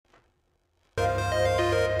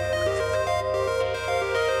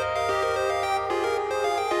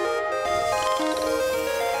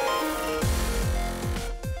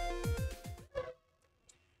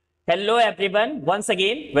Hello everyone, once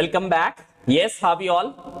again, welcome back. Yes, how are you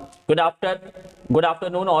all? Good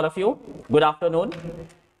afternoon, all of you. Good afternoon.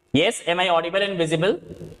 Yes, am I audible and visible?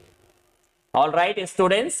 All right,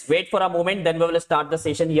 students, wait for a moment, then we will start the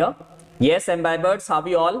session here. Yes, Embibers, how are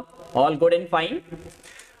you all? All good and fine.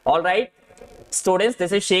 All right, students,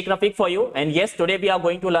 this is Sheikh Rafique for you. And yes, today we are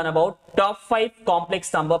going to learn about top 5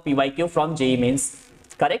 complex number PYQ from JEE mains.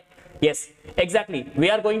 Correct? Yes, exactly. We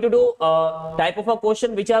are going to do a type of a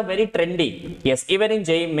question which are very trendy. Yes, even in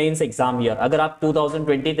JEE mains exam here. अगर आप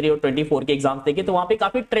 2023 और 24 के exam देखें तो वहां पे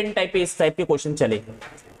काफी trend type पे इस टाइप के क्वेश्चन चले.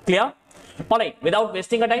 Clear? All right. Without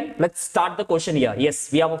wasting a time, let's start the question here. Yes,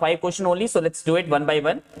 we have a 5 question only, so let's do it one by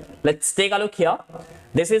one. Let's take a look here.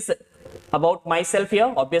 This is about myself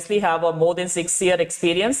here. Obviously, have a more than 6-year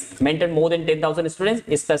experience, mentored more than 10,000 students,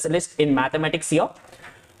 is specialist in mathematics here.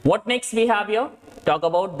 What next we have here? Talk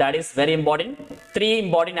about that is very important. 3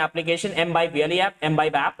 important application: Embibe Really app,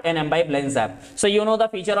 Embibe app, and Embibe Lens app. So you know the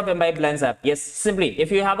feature of Embibe Lens app. Yes, simply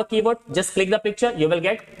if you have a keyboard, just click the picture, you will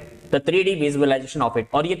get the 3D visualization of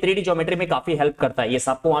it. और ये 3D geometry में काफी help करता है. ये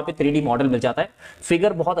आपको वहां पे 3D मॉडल मिल जाता है,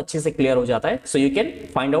 फिगर बहुत अच्छे से क्लियर हो जाता है. So you can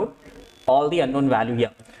find out all the unknown value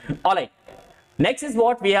here. All right. Next is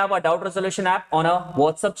what we have a doubt resolution app on a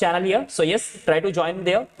WhatsApp channel here. So yes, try to join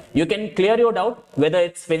there. You can clear your doubt whether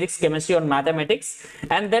it's physics, chemistry or mathematics,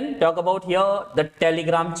 and then talk about here the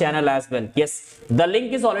Telegram channel as well. Yes, the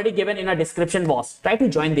link is already given in a description box. Try to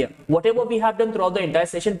join there. Whatever we have done throughout the entire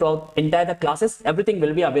session, throughout entire the classes, everything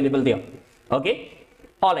will be available there. Okay.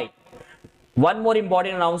 All right. One more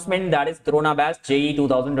important announcement, that is Drona batch JEE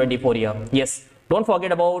 2024 here. Yes. Don't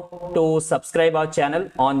forget about to subscribe our channel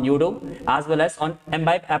on YouTube as well as on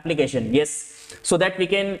Embibe application. Yes, so that we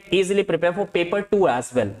can easily prepare for paper 2 as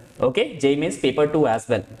well. Okay, JEE means paper 2 as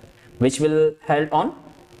well, which will held on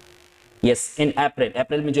in April.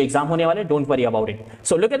 April में जो exam होने वाले, don't worry about it.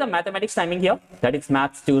 So look at the mathematics timing here. That is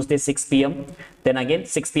maths Tuesday 6 p.m. Then again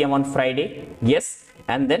 6 p.m. on Friday. Yes,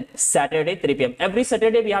 and then Saturday 3 p.m. Every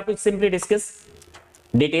Saturday we have to simply discuss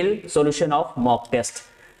detailed solution of mock test.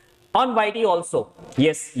 On YT also,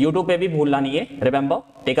 yes, YouTube पे भी भूलना नहीं है. Remember,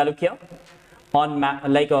 take a look here. On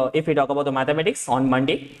if we talk about the mathematics on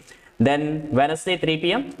Monday, then Wednesday 3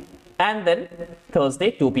 p.m. and then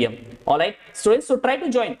Thursday 2 p.m. All right, students. So try to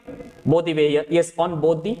join both the way here. Yes, on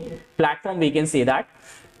both the platform we can see that.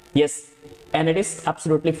 Yes, and it is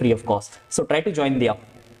absolutely free of cost. So try to join there.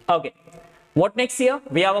 Okay. What next here?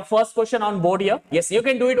 We have a first question on board here. Yes, you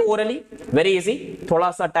can do it orally. Very easy.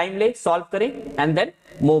 थोड़ा सा time ले, solve करें, and then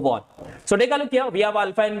move on. So take a look here. We have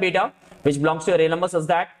alpha and beta, which belongs to a real number, such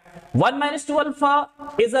that 1 minus 2 alpha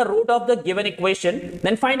is a root of the given equation.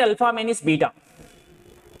 Then find alpha minus beta.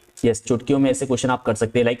 Yes, चुटकियों में ऐसे question आप कर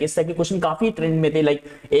सकते हैं. Like इस type के question काफी ट्रेंड में थे. लाइक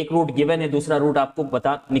एक रूट गिवन है, दूसरा रूट आपको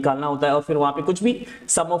बता निकालना होता है, और फिर वहां पे कुछ भी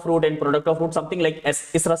सम of root and product of root something like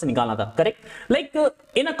इस तरह से निकालना था. Correct. Like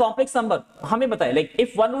in a complex number हमें बताए, like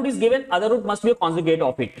if one root is given, other route must be a conjugate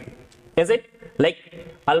of it. Is it? Like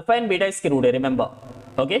alpha and beta इसके root है,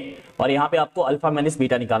 remember. Okay, और यहाँ पे आपको अल्फा माइनस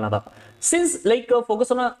बीटा निकालना था. Since like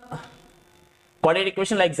focus on a quadratic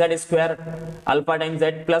equation like z square alpha times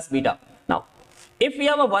z plus beta. Now if we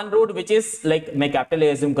have a one root which is like, मैं capital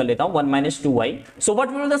A assume कर लेता हूँ, 1 minus 2y. So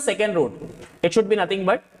what will be the second root? It should be nothing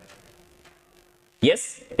but,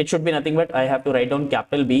 yes, it should be nothing but, I have to write down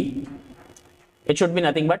capital B. It should be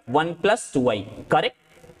nothing but 1 plus 2y. Correct?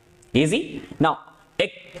 Easy. Now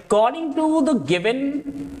according to the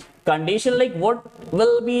given condition, like what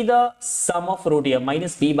will be the sum of root here?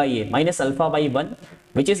 Minus b by a minus alpha by 1,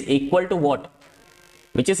 which is equal to what?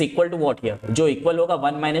 Which is equal to what here? जो equal होगा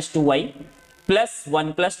 1 minus 2y plus 1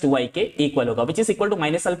 plus 2y के equal होगा, which is equal to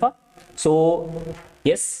minus alpha. So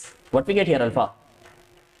yes, what we get here? Alpha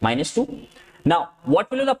minus 2. Now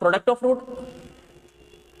what will be the product of root?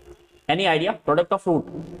 Any idea? Product of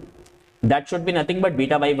root, that should be nothing but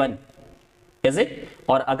beta by 1. Is it?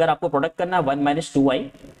 और अगर आपको product करना है 1 minus 2y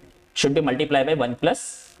should be multiplied by 1 plus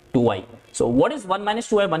 2y. So what is 1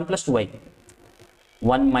 minus 2y? 1 plus 2y.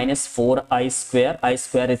 1 minus 4i square. I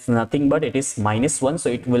square is nothing but it is minus 1. So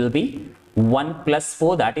it will be 1 plus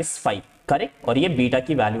 4, that is 5. Correct? और ये beta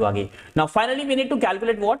की value आ गई. Now finally we need to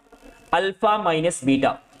calculate what? Alpha minus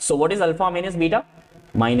beta. So what is alpha minus beta?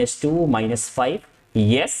 Minus 2 minus 5.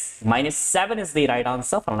 Yes, minus 7 is the right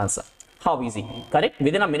answer for an answer. How easy? Correct?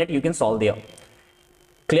 Within a minute you can solve there.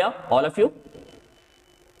 Clear? All of you?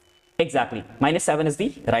 Exactly. Minus 7 is the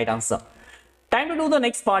right answer. Time to do the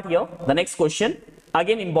next part here. The next question.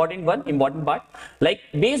 Again important one, important part. Like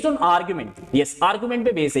based on argument. Yes, argument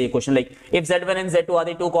पे base है ये question. Like if z1 and z2 are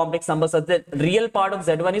the two complex numbers, the real part of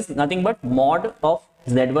z1 is nothing but mod of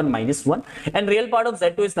z1 minus 1, and real part of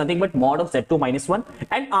z2 is nothing but mod of z2 minus 1,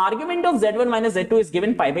 and argument of z1 minus z2 is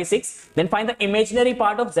given pi by 6. Then find the imaginary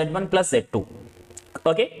part of z1 plus z2.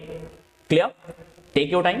 Okay, clear? Take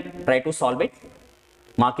your time, try to solve it,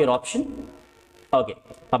 mark your option. Okay,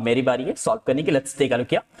 अब मेरी बारी है solve करने की. Let's take a look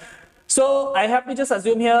here. So I have to just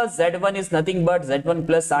assume here z1 is nothing but z1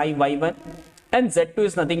 plus I y1, and z2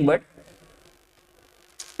 is nothing but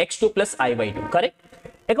x2 plus I y2, correct?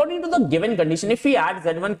 According to the given condition, if we add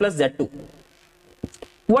z1 plus z2,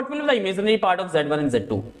 what will be the imaginary part of z1 and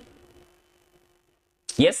z2?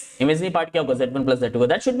 Yes, imaginary part क्या होगा z1 plus z2 का?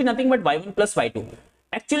 That should be nothing but y1 plus y2.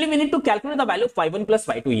 Actually, we need to calculate the value of y1 plus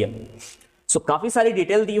y2 here. So काफी सारी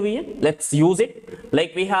detail दी हुई है. Let's use it.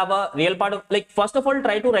 Like we have a real part of, like first of all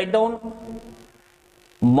try to write down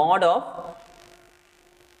mod of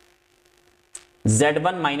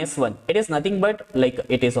z1 minus 1. It is nothing but, like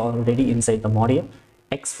it is already inside the mod here,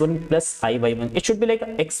 x1 plus I y1. It should be like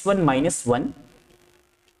x1 minus 1,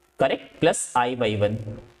 correct, plus I y1.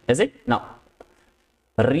 Is it? Now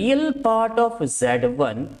real part of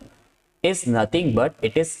z1 is nothing but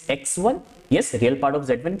it is x1. Yes, real part of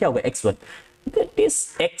z1 क्या होगा? x1. That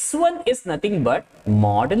is x1 is nothing but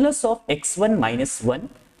modulus of x1 minus 1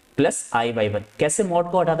 plus I y1. कैसे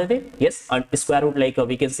mod को हटाते थे? Yes, square root, like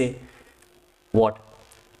we can say what?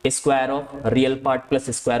 Square of real part plus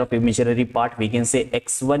square of imaginary part. We can say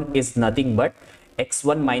x1 is nothing but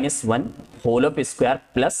x1 minus 1 whole of square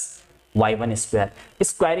plus y1 square.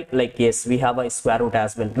 Squaring, like yes, we have a square root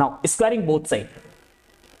as well. Now squaring both sides,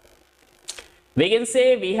 we can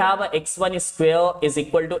say we have a x1 square is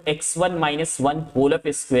equal to x1 minus 1 whole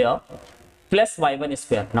of square plus y1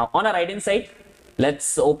 square. Now on a right hand side,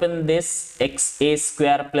 let's open this xa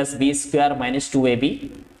square plus b square minus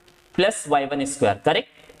 2ab plus y1 square, correct?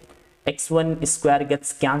 X1 square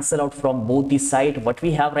gets cancelled out from both the side. What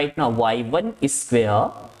we have right now, y1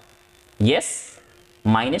 square, yes,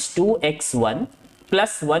 minus 2x1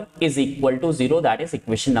 plus 1 is equal to 0. That is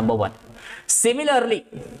equation number 1. Similarly,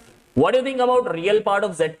 what do you think about real part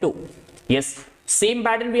of z2? Yes, same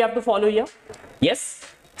pattern we have to follow here. Yes,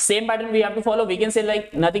 same pattern we have to follow. We can say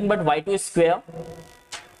like nothing but y2 square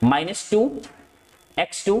minus 2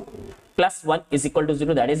 x2 plus 1 is equal to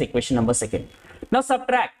 0. That is equation number 2. Now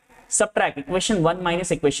subtract equation 1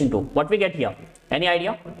 minus equation 2. What we get here? Any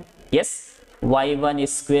idea? Yes, y1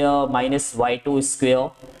 square minus y2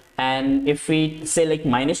 square, and if we say like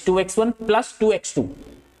minus 2x1 plus 2x2,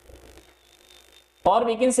 or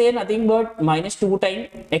we can say nothing but minus 2 times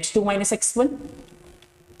x2 minus x1,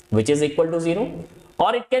 which is equal to 0,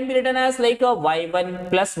 or it can be written as like a y1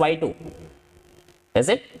 plus y2. Is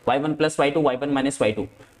it? y1 plus y2, y1 minus y2.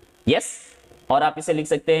 Yes, और आप इसे लिख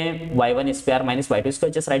सकते हैं y1 square minus y2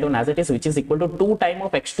 square. Just write down as it is, which is equal to 2 times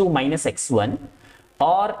of x2 minus x1,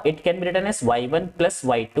 or it can be written as y1 plus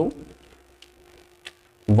y2,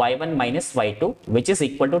 y1 minus y2, which is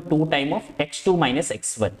equal to 2 times of x2 minus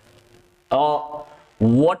x1.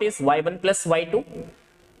 What is y1 plus y2?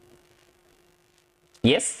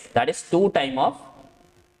 Yes, that is 2 times of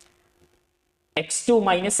x2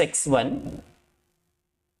 minus x1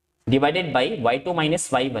 divided by y2 minus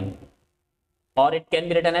y1, or it can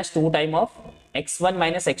be written as 2 times of x1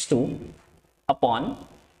 minus x2 upon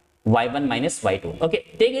y1 minus y2. Okay,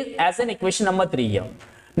 take it as an equation number 3 here.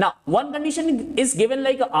 Now one condition is given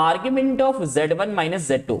like argument of z1 minus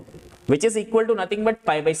z2, which is equal to nothing but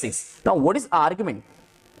pi by 6. Now what is argument?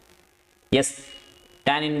 Yes,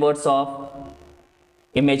 tan inverse of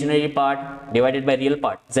imaginary part divided by real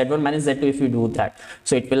part, z1 minus z2. If you do that,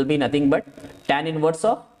 so it will be nothing but tan inverse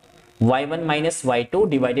of y1 minus y2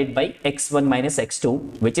 divided by x1 minus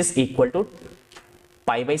x2, which is equal to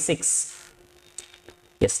pi by 6.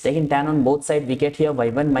 Yes, taking tan on both sides, we get here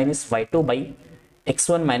y1 minus y2 by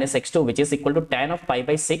x1 minus x2, which is equal to tan of pi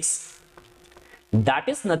by 6. That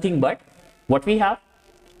is nothing but what we have,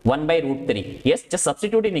 1 by root 3. Yes, just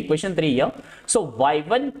substitute in equation 3 here. So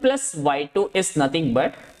y1 plus y2 is nothing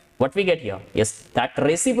but what we get here. Yes, that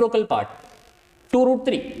reciprocal part, 2 root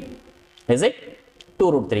 3. Is it?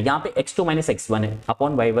 2 root 3. यहाँ पे x2 minus x1 है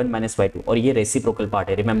upon y1 minus y2, और ये reciprocal part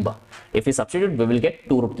है. Remember, if we substitute, we will get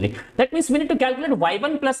 2 root 3. That means we need to calculate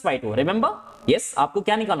y1 plus y2. Remember? Yes, आपको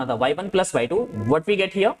क्या निकालना था? y1 plus y2. What we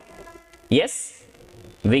get here? Yes,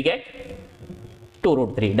 we get 2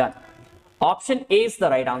 root 3. Done. Option A is the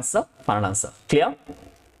right answer. Final answer. Clear?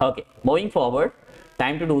 Okay. Moving forward,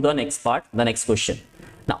 time to do the next part, the next question.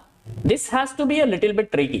 Now, this has to be a little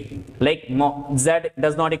bit tricky. Like z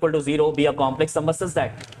does not equal to 0 be a complex number such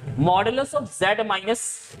that modulus of z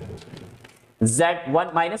minus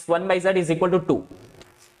z1 minus 1 by z is equal to 2.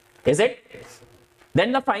 Is it?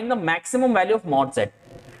 Then find the maximum value of mod z.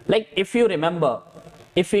 Like if you remember,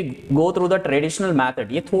 if we go through the traditional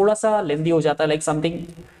method, ये थोड़ा सा lengthy हो जाता है, like something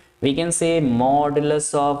we can say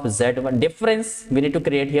modulus of z1 difference we need to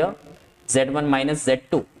create here, z1 minus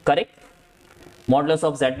z2, correct? Modulus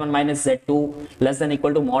of z1 minus z2 less than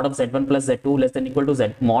equal to mod of z1 plus z2 less than equal to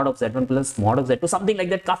z mod of z1 plus mod of z2, something like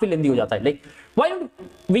that. काफी lengthy हो जाता है. Like why don't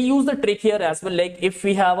we use the trick here as well? Like if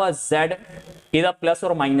we have a z either plus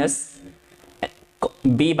or minus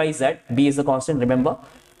b by z, b is a constant, remember,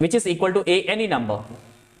 which is equal to a any number.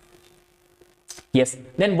 Yes,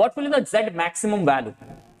 then what will be the z maximum value?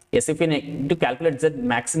 Yes, if we need to calculate z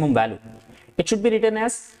maximum value, it should be written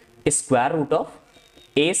as square root of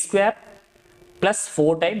a square plus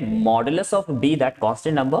 4 times modulus of b, that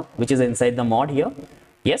constant number which is inside the mod here,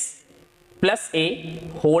 yes, plus a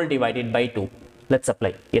whole divided by 2. Let's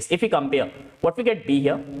apply. Yes, if we compare, what we get b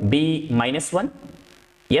here, b minus 1.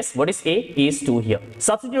 Yes, what is a? A is 2 here.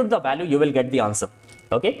 Substitute the value, you will get the answer.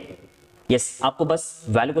 Okay. Yes, आपको बस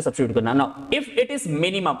value को substitute करना. Now if it is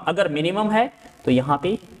minimum, अगर minimum है तो यहाँ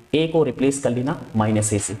पे a को रिप्लेस कर लेना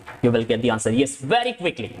माइनस ए से, you will get the answer. Yes, very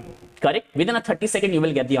quickly, correct, within a 30 seconds you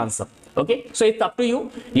will get the answer. Okay, so it's up to you,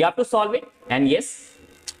 you have to solve it, and yes,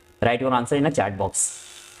 write your answer in a chat box.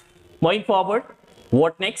 Moving forward,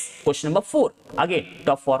 what next? Question number 4. Again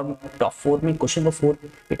top 4 में question number 4,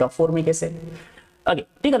 ये top 4 में कैसे? Okay,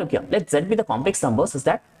 take a look here. Let z be the complex numbers is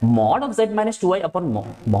that mod of z minus 2i upon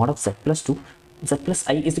mod of z plus 2, z plus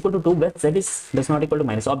I is equal to 2, where z is does not equal to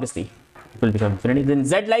minus, obviously it will become infinity. Then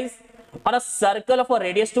z lies on a circle of a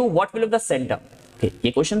radius 2, what will be the center?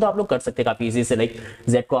 ये question तो आप लोग कर सकते हैं काफी easy से. Like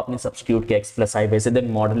z को आपने सब्स्टिट्यूट किया x प्लस i वैसे,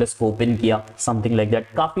 देन मॉडुलस को ओपन किया, समथिंग लाइक दैट,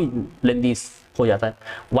 काफी लेंथी हो जाता है.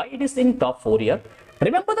 Why it is in top 4 here?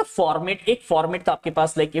 Remember the format, एक फॉर्मेट था आपके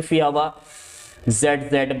पास, like if you have a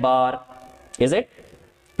z bar, is it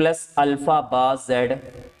plus alpha bar z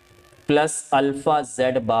plus alpha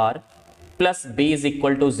z bar plus b is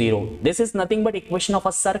equal to 0. This is nothing but equation of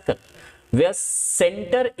a circle where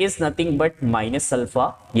center is nothing but minus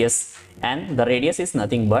alpha, yes, and the radius is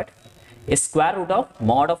nothing but square root of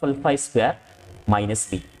mod of alpha square minus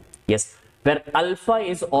b, yes, where alpha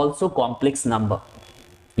is also complex number.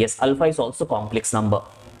 Yes, alpha is also complex number.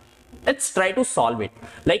 Let's try to solve it.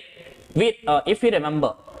 Like we if you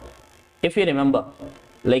remember,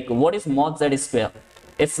 like what is mod z square?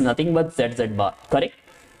 It's nothing but z bar, correct?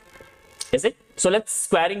 Is it? So let's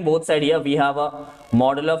squaring both side here. We have a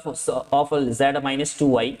modulus of z minus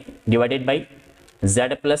 2i divided by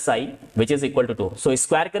z plus I, which is equal to 2. So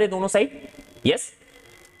square करें दोनों side. Yes,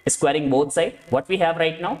 squaring both side. What we have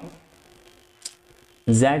right now?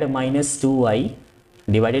 Z minus 2i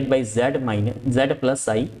divided by z plus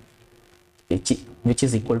I, which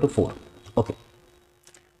is equal to 4. Okay.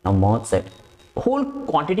 Now mod z. Whole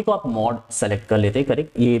quantity को आप mod select कर लेते,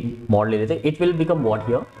 correct? ये mod ले लेते. It will become what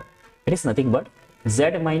here? It is nothing but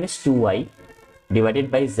z minus 2i divided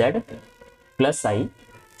by z plus I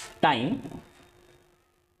time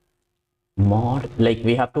mod, like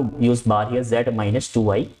we have to use bar here, z minus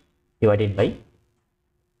 2i divided by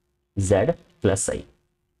z plus I,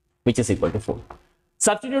 which is equal to 4.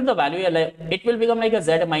 Substitute the value here, it will become like a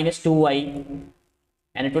z minus 2i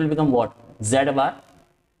and it will become what? Z bar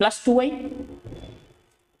plus 2i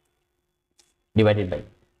divided by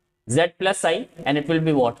z plus I, and it will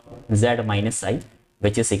be what? Z minus I,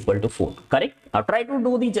 which is equal to 4, correct? Now try to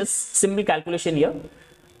do the just simple calculation here.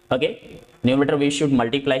 Okay, numerator we should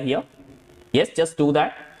multiply here. Yes, just do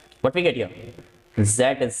that. What we get here?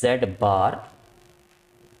 Z bar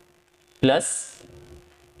plus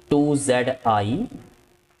 2zi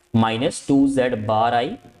minus 2z bar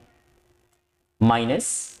I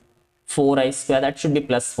minus 4i square, that should be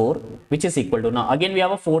plus 4, which is equal to, now again we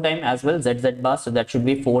have a 4 time as well, zz bar, so that should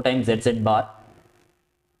be 4 times zz bar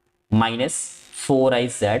minus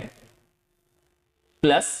 4iz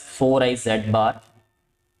plus 4iz bar,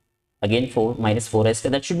 again 4 minus 4i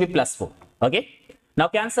square, that should be plus 4. Okay, now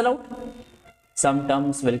cancel out, some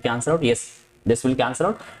terms will cancel out. Yes, this will cancel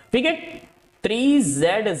out. We get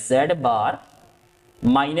 3zz bar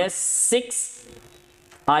minus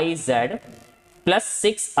 6iz plus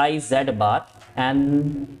 6iz bar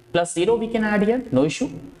and plus 0 we can add here, no issue.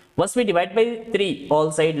 Once we divide by 3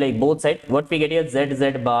 all side, like both side, what we get here?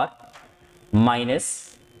 zz bar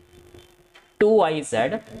minus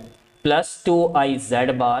 2iz plus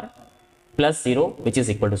 2iz bar plus 0, which is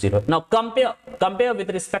equal to 0. Now compare with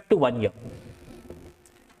respect to 1 here.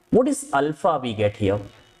 What is alpha we get here?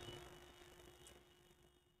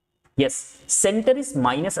 Yes, center is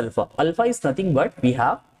minus alpha. Alpha is nothing but we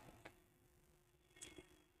have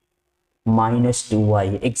minus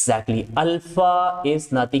 2i, exactly. Alpha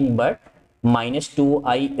is nothing but minus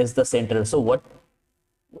 2i is the center. So what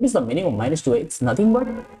What is the meaning of -2? It's nothing but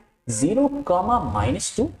 0 comma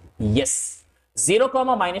 -2. Yes, 0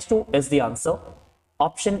 comma -2 is the answer.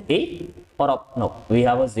 Option A or no, we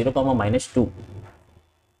have a 0 comma -2.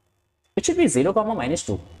 It should be 0 comma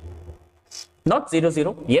 -2, not 0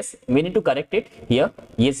 0. Yes, we need to correct it here.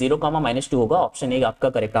 ये 0 comma -2 होगा. Option A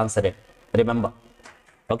आपका correct answer है. Remember.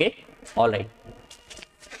 Okay. All right.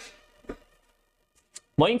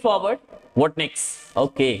 Moving forward, what next?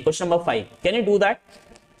 Okay, question number 5. Can you do that?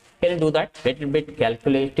 Can you do that? Little bit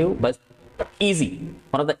calculative, but easy.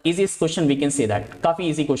 One of the easiest question we can say that. काफी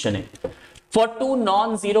easy question है. For two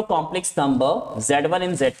non-zero complex number Z1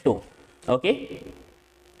 and Z2. Okay.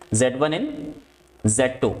 Z1 and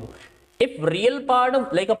Z2. If real part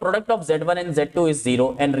of like a product of Z1 and Z2 is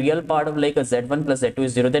 0 and real part of like a Z1 plus Z2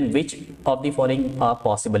 is 0, then which of the following are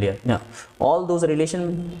possible here? Yeah. All those relation,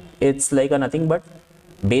 it's like a nothing but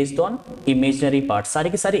based on imaginary part. सारे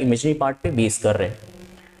के सारे imaginary part पे base कर रहे हैं.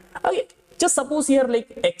 Okay, just suppose here like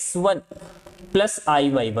x1 plus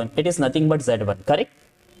iy1, it is nothing but z1, correct?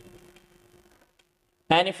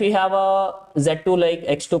 And if we have a z2 like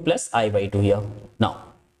x2 plus iy2 here, now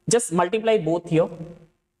just multiply both here,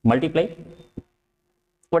 multiply,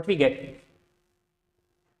 what we get?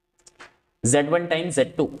 z1 times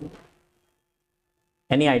z2.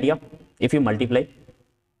 Any idea? If you multiply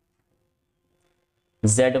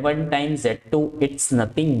z1 times z2, it's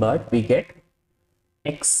nothing but we get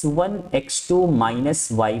x1 x2 minus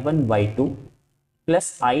y1 y2 plus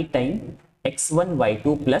I time x1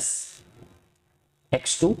 y2 plus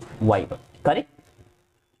x2 y1, correct?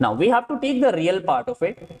 Now we have to take the real part of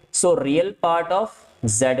it. So real part of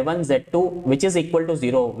z1 z2, which is equal to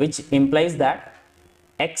 0, which implies that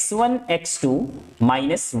x1 x2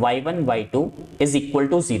 minus y1 y2 is equal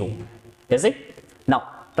to 0, is it? Now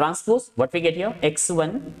transpose, what we get here?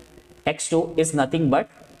 x1 x2 is nothing but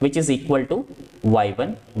which is equal to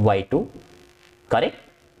y1 y2, correct?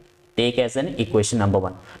 Take as an equation number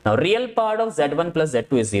 1. Now real part of z1 plus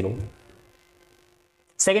z2 is 0.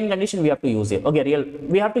 Second condition we have to use here. Okay, real,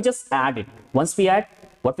 we have to just add it. Once we add,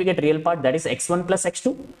 what we get? Real part, that is x1 plus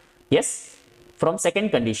x2. Yes, from second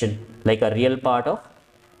condition, like a real part of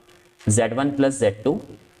z1 plus z2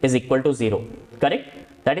 is equal to 0, correct?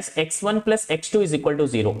 That is x1 plus x2 is equal to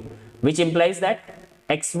 0, which implies that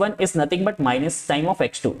x1 is nothing but minus time of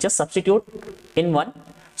x2. Just substitute in 1.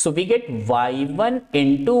 So we get y1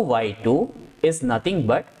 into y2 is nothing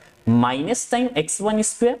but minus time x1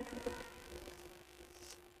 square.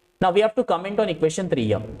 Now we have to comment on equation 3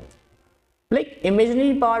 here. Like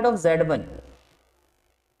imaginary part of z1,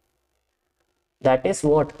 that is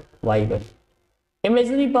what? Y1.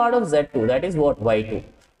 Imaginary part of z2, that is what? Y2.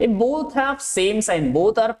 They both have same sign,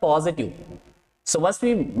 both are positive. So once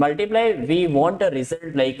we multiply, we want a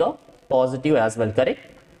result like a positive as well, correct?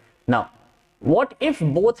 Now, what if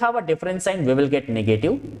both have a different sign? We will get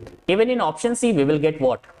negative. Even in option C, we will get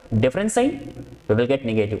what? Different sign? We will get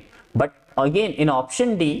negative. But again, in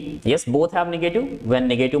option D, yes, both have negative. When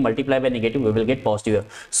negative multiply by negative, we will get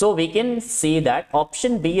positive. So we can see that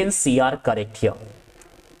option B and C are correct here.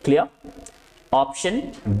 Clear?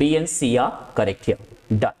 Option B and C are correct here.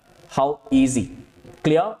 Done. How easy?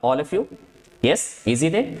 Clear, all of you? Yes, easy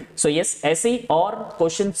थे. So yes, ऐसे ही और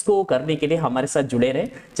questions को करने के लिए हमारे साथ जुड़े रहे.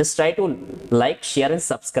 Just try to like, share and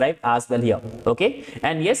subscribe as well here. Okay?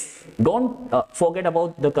 And yes, don't forget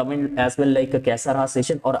about the comment as well, like कैसा रहा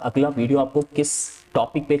सेशन और अगला वीडियो आपको किस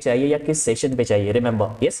टॉपिक पे चाहिए या किस सेशन पे चाहिए.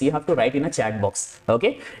 Remember, yes, you have to write in a chat box.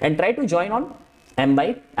 Okay? And try to join on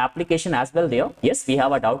Embibe application as well there. Yes, we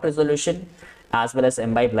have a doubt resolution as well as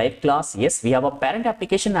Embibe live class. Yes, we have a parent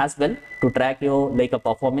application as well to track your like a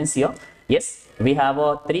performance here. Yes, we have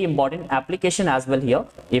a 3 important application as well here.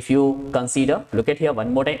 If you consider, look at here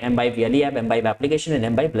one more time, Embibe VLE app, Embibe application and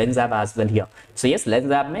Embibe lens app as well here. So yes, lens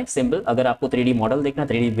app में simple, अगर आपको 3D model देखना,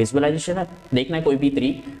 3D visualization है, देखना है कोई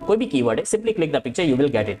भी keyword है, simply click the picture, you will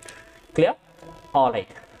get it. Clear? All right.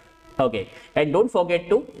 Okay, and don't forget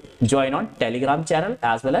to join on Telegram channel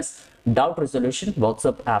as well as doubt resolution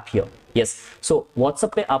WhatsApp app here. Yes, so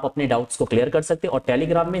WhatsApp पे आप अपने doubts को clear कर सकते हैं और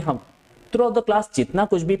Telegram में हम थ्रू आउट द क्लास जितना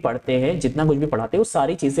कुछ भी पढ़ते हैं, जितना कुछ भी पढ़ाते हैं, वो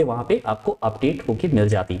सारी चीजें वहां पे आपको अपडेट होके मिल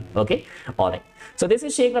जाती है. Okay, alright. So this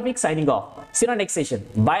is Sheikh Rafiq signing off. C you in next session.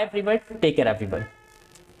 Bye everyone, take care everyone.